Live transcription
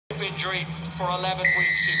injury for 11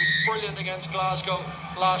 weeks. He was brilliant against Glasgow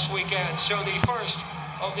last weekend. So the first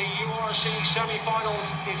of the URC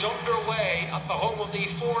semi-finals is underway at the home of the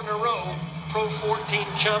 4 in a row Pro 14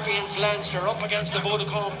 champions Leinster, up against the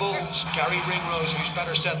Vodacom Bulls. Gary Ringrose, who's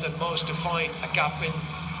better set than most to find a gap in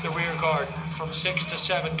the rear guard. From 6 to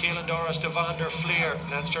 7, Keelan Doris to Van der Fleer.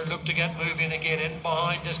 Leinster look to get moving again. In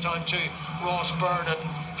behind this time to Ross Byrne, and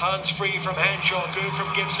hands free from Henshaw. Good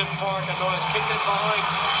from Gibson Park, and now it's kicked in behind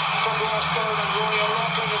from Ross Byrne, and Rory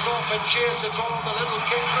O'Loughlin is off and chase. It's on the little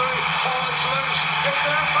kick through. Oh, it's loose. It's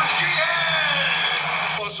there for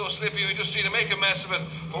Sheehan. Also slippy, we just see to make a mess of it.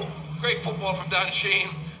 But great football from Dan Sheehan,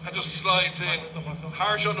 and just slides in.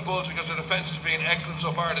 Harsh on the Bulls because their defence has been excellent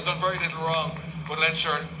so far. They've done very little wrong, but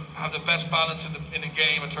Leinster have the best balance in the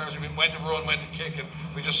game in terms of when to run, when to kick, and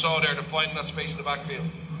we just saw there to find that space in the backfield.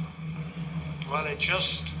 Well, it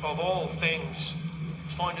just, of all things,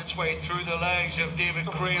 find its way through the legs of David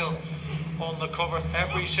Creel on the cover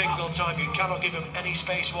every single time. You cannot give him any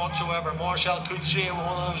space whatsoever. Marcel Coetzee, one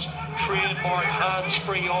of those trademark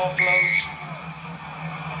hands-free offloads.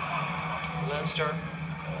 Leinster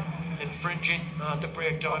infringing at the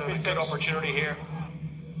breakdown, and a good opportunity here.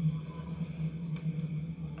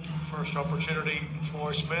 First opportunity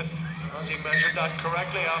for Smith, as he measured that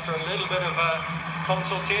correctly after a little bit of a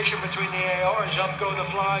consultation between the ARs. Up go the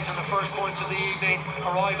Flies, and the first points of the evening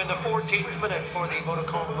arrive in the 14th minute for the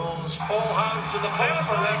Vodacom Bulls. All hands to the pump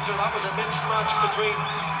for Leinster. That was a mismatch between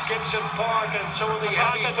Gibson Park and some of the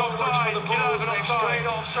heavy forwards for the Bulls. They straight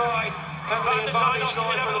offside. Penalty advantage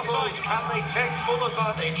now for the Bulls. Can they take full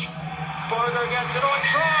advantage? Berger gets it on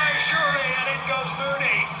try, surely, and in goes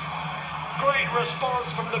Mooney. Great response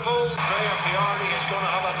from the Bulls. Graham Piardi is going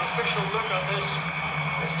to have an official look at this.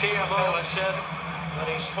 As TMO has said that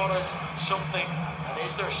he spotted something. And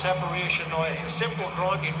is there separation now? It's a simple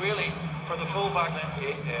grounding, really, for the fullback.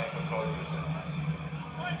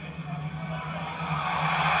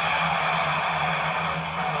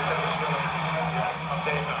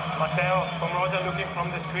 Matteo, from Roger looking from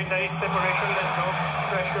the screen, there is separation, there's no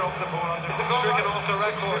pressure of the ball. Is it stricken off the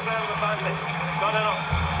record? No.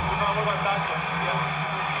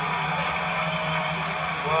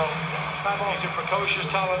 Well, he's a precocious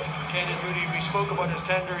talent, Caden Moody. We spoke about his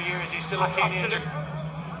tender years. He's still a teenager.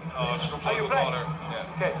 Oh, it's from the corner.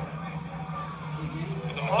 Yeah. Okay.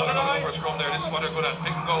 On the line. Scrum there. This is what they're good at.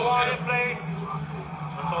 Pick and go. Quiet place.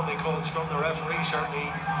 I thought they called scrum. The referee certainly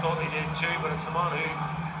thought they did too, but it's the man who,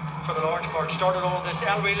 for the large part, started all this.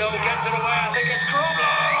 LEI gets it away. I think it's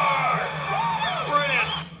Crumler.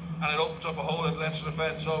 Brilliant. And it opens up a hole in the Leinster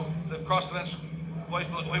defence. So they've crossed the Leinster.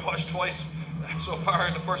 We watched twice so far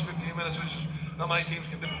in the first 15 minutes, which is not many teams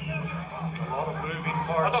can do. A lot of moving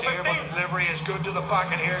parts here, but the delivery is good to the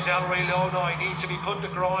back, and here's Ellery Lowe now. He needs to be put to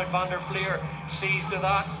ground. Van der Fleer sees to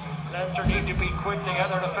that. Leinster need to be quick to get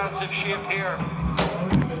their defensive shape here.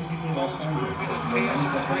 Moving at pace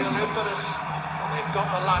with real impetus. And they've got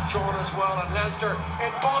the latch on as well, and Leinster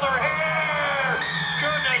in bother here!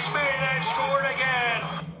 Goodness me, they've scored again!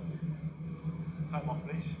 Time off,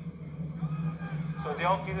 please. So the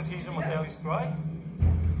on-field decision, Matteo is try.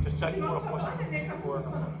 Just check for a push.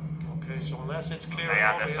 Okay, so unless it's clear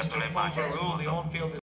and obvious to overrule the on-field